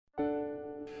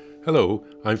Hello,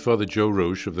 I'm Father Joe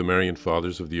Roche of the Marian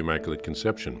Fathers of the Immaculate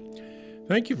Conception.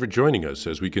 Thank you for joining us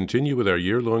as we continue with our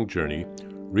year-long journey,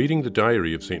 reading the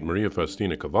diary of St. Maria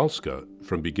Faustina Kowalska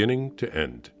from beginning to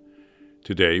end.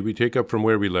 Today we take up from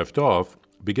where we left off,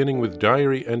 beginning with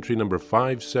diary entry number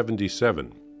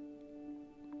 577.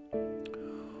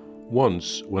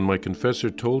 Once, when my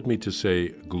confessor told me to say,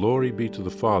 "Glory be to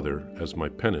the Father," as my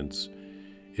penance,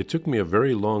 it took me a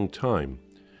very long time,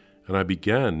 and I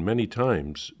began many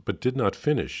times, but did not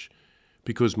finish,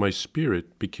 because my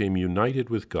spirit became united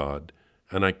with God,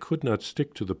 and I could not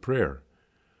stick to the prayer.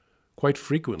 Quite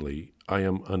frequently, I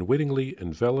am unwittingly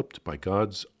enveloped by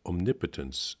God's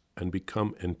omnipotence and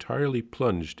become entirely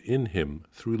plunged in Him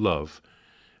through love,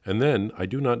 and then I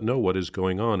do not know what is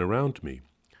going on around me.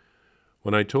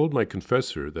 When I told my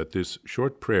confessor that this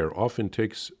short prayer often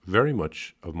takes very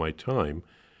much of my time,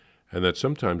 and that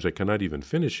sometimes I cannot even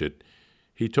finish it,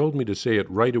 he told me to say it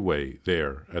right away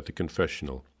there at the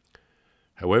confessional.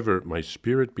 However, my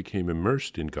spirit became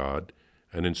immersed in God,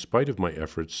 and in spite of my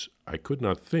efforts, I could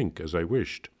not think as I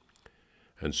wished.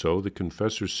 And so the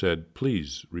confessor said,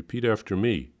 "Please, repeat after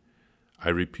me." I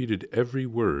repeated every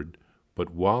word,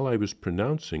 but while I was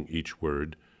pronouncing each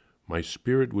word, my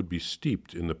spirit would be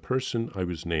steeped in the person I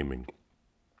was naming.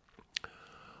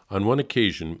 On one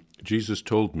occasion, Jesus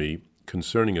told me,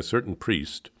 concerning a certain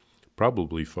priest,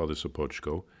 probably Father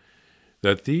Sopoćko,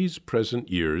 that these present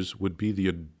years would be the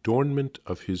adornment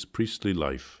of his priestly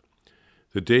life.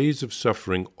 The days of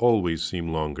suffering always seem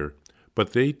longer,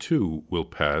 but they too will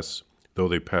pass, though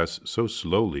they pass so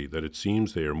slowly that it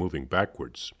seems they are moving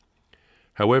backwards.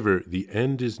 However, the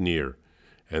end is near,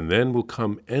 and then will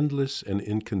come endless and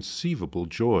inconceivable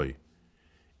joy.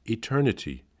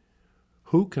 Eternity.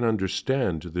 Who can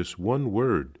understand this one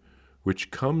word, which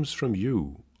comes from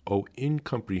you, O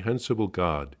incomprehensible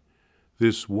God,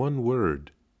 this one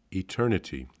word,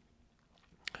 eternity?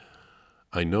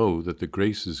 I know that the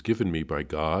graces given me by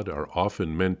God are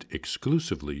often meant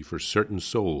exclusively for certain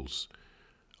souls.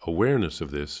 Awareness of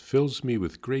this fills me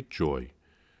with great joy.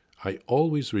 I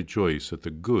always rejoice at the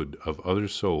good of other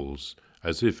souls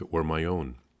as if it were my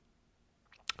own.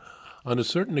 On a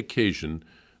certain occasion,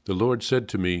 the Lord said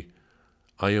to me,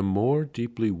 "I am more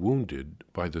deeply wounded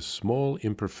by the small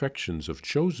imperfections of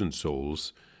chosen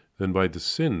souls than by the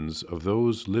sins of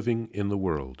those living in the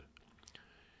world."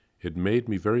 It made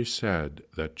me very sad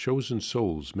that chosen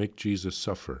souls make Jesus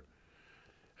suffer.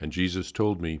 And Jesus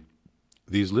told me,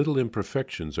 "These little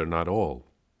imperfections are not all.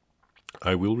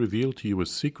 I will reveal to you a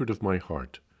secret of my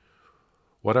heart.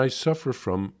 What I suffer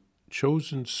from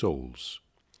chosen souls,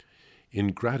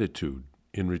 ingratitude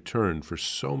in return for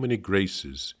so many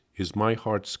graces, is my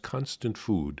heart's constant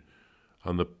food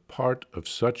on the part of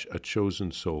such a chosen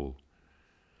soul.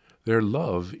 Their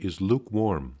love is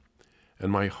lukewarm,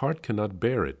 and my heart cannot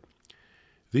bear it.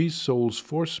 These souls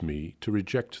force me to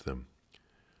reject them.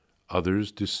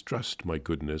 Others distrust my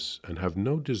goodness and have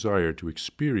no desire to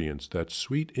experience that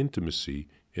sweet intimacy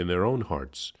in their own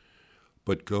hearts,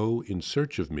 but go in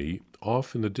search of me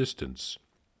off in the distance,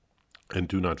 and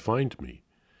do not find me.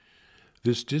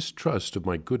 This distrust of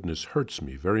my goodness hurts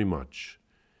me very much.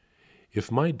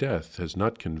 If my death has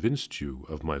not convinced you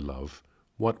of my love,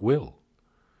 what will?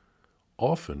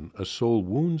 Often a soul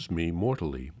wounds me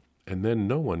mortally, and then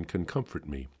no one can comfort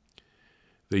me.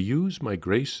 They use my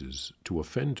graces to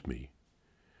offend me.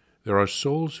 There are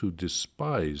souls who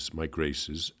despise my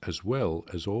graces as well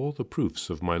as all the proofs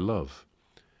of my love.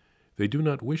 They do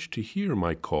not wish to hear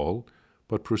my call,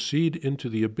 but proceed into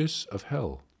the abyss of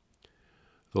hell.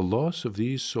 The loss of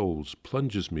these souls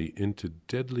plunges me into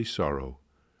deadly sorrow.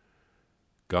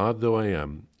 God though I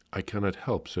am, I cannot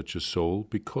help such a soul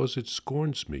because it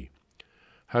scorns me.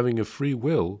 Having a free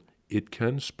will, it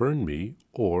can spurn me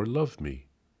or love me.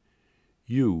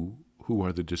 You, who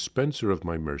are the dispenser of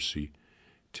my mercy,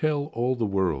 tell all the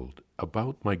world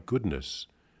about my goodness,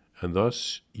 and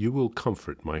thus you will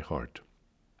comfort my heart.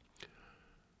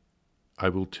 I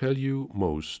will tell you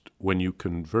most when you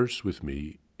converse with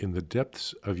me in the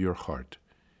depths of your heart.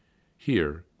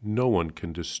 Here no one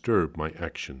can disturb my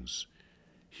actions.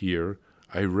 Here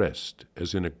I rest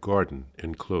as in a garden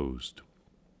enclosed.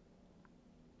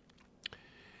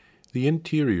 The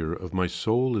interior of my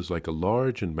soul is like a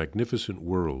large and magnificent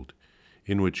world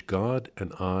in which God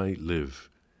and I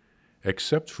live.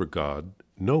 Except for God,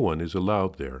 no one is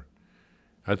allowed there.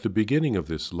 At the beginning of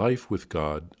this life with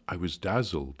God, I was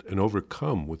dazzled and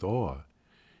overcome with awe.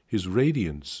 His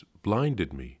radiance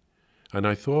blinded me, and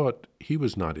I thought He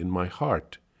was not in my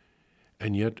heart.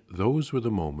 And yet those were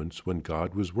the moments when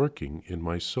God was working in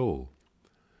my soul.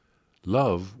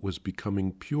 Love was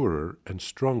becoming purer and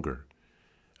stronger,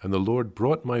 and the Lord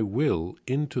brought my will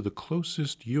into the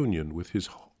closest union with his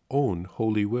own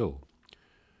holy will.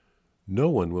 No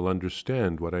one will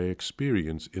understand what I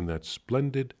experience in that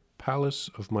splendid palace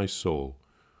of my soul,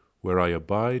 where I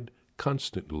abide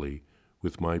constantly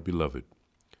with my beloved.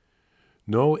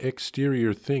 No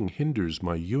exterior thing hinders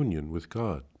my union with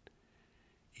God.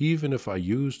 Even if I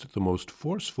used the most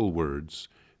forceful words,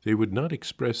 they would not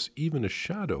express even a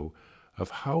shadow of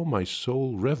how my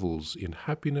soul revels in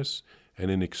happiness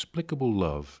and inexplicable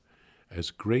love,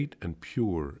 as great and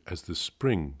pure as the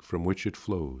spring from which it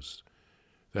flows.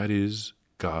 That is,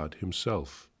 God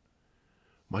himself.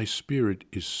 My spirit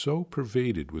is so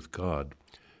pervaded with God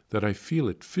that I feel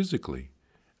it physically,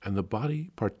 and the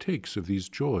body partakes of these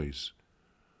joys.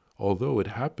 Although it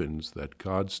happens that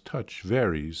God's touch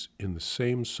varies in the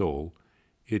same soul,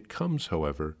 it comes,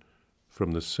 however,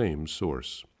 from the same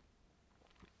source.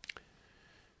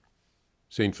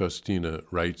 St. Faustina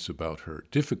writes about her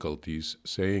difficulties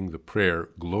saying the prayer,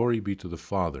 "Glory be to the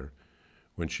Father,"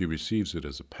 when she receives it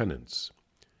as a penance.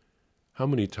 How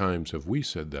many times have we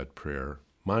said that prayer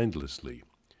mindlessly?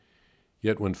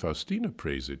 Yet when Faustina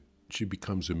prays it, she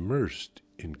becomes immersed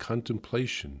in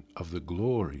contemplation of the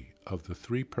glory of the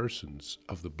three persons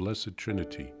of the Blessed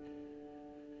Trinity.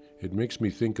 It makes me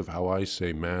think of how I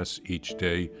say Mass each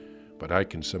day, but I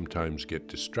can sometimes get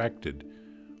distracted.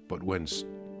 But when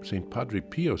St. Padre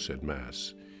Pio said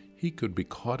Mass, he could be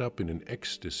caught up in an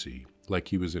ecstasy like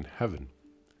he was in heaven.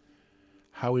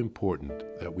 How important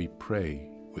that we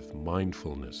pray with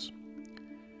mindfulness.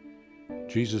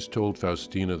 Jesus told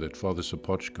Faustina that Father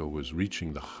Sopocko was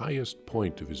reaching the highest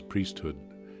point of his priesthood,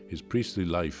 his priestly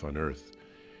life on earth,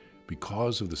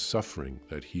 because of the suffering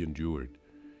that he endured.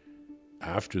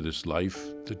 After this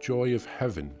life, the joy of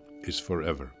heaven is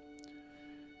forever.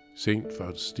 St.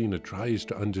 Faustina tries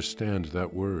to understand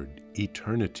that word,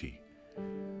 eternity.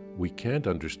 We can't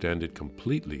understand it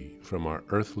completely from our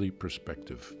earthly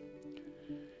perspective.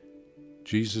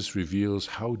 Jesus reveals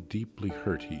how deeply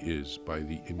hurt he is by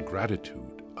the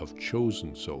ingratitude of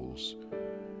chosen souls,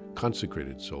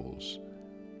 consecrated souls,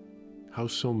 how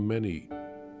so many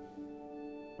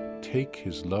take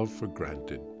his love for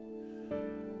granted.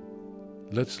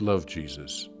 Let's love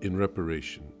Jesus in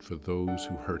reparation for those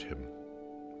who hurt him.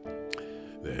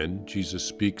 Then Jesus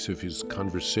speaks of his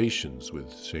conversations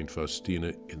with St.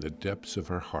 Faustina in the depths of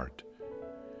her heart,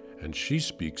 and she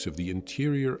speaks of the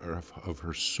interior of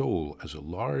her soul as a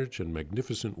large and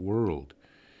magnificent world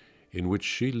in which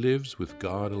she lives with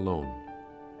God alone.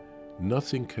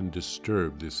 Nothing can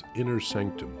disturb this inner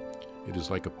sanctum. It is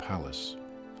like a palace.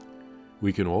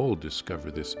 We can all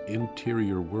discover this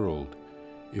interior world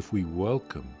if we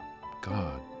welcome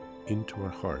God into our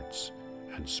hearts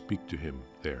and speak to him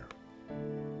there.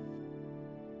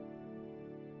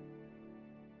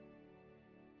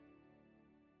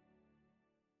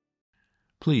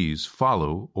 Please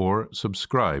follow or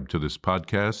subscribe to this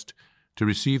podcast to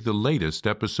receive the latest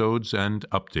episodes and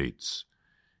updates.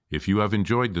 If you have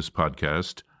enjoyed this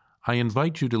podcast, I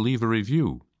invite you to leave a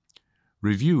review.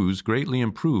 Reviews greatly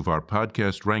improve our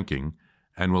podcast ranking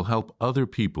and will help other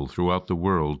people throughout the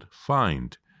world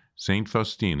find St.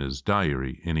 Faustina's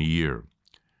Diary in a Year.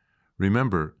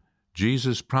 Remember,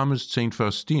 Jesus promised St.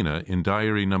 Faustina in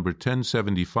Diary number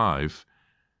 1075,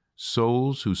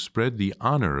 souls who spread the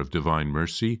honor of divine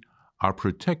mercy are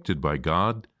protected by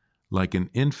God like an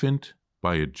infant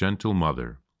by a gentle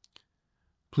mother.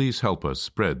 Please help us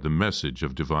spread the message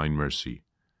of divine mercy.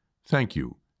 Thank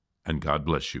you, and God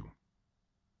bless you.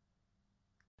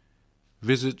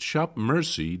 Visit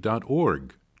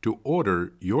shopmercy.org to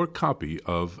order your copy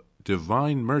of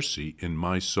Divine Mercy in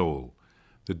My Soul,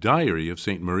 the Diary of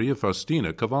St. Maria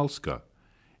Faustina Kowalska.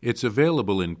 It's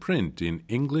available in print in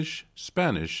English,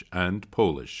 Spanish, and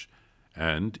Polish,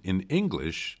 and in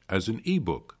English as an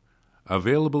e-book,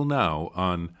 available now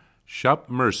on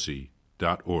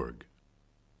shopmercy.org.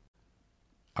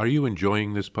 Are you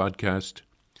enjoying this podcast?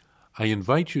 I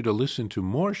invite you to listen to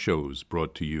more shows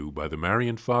brought to you by the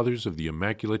Marian Fathers of the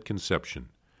Immaculate Conception.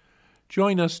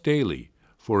 Join us daily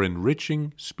for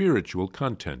enriching spiritual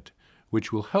content,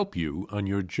 which will help you on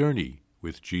your journey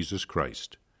with Jesus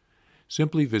Christ.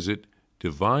 Simply visit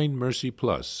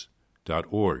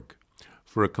DivineMercyPlus.org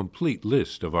for a complete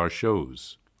list of our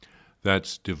shows.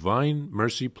 That's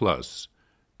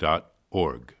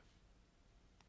DivineMercyPlus.org.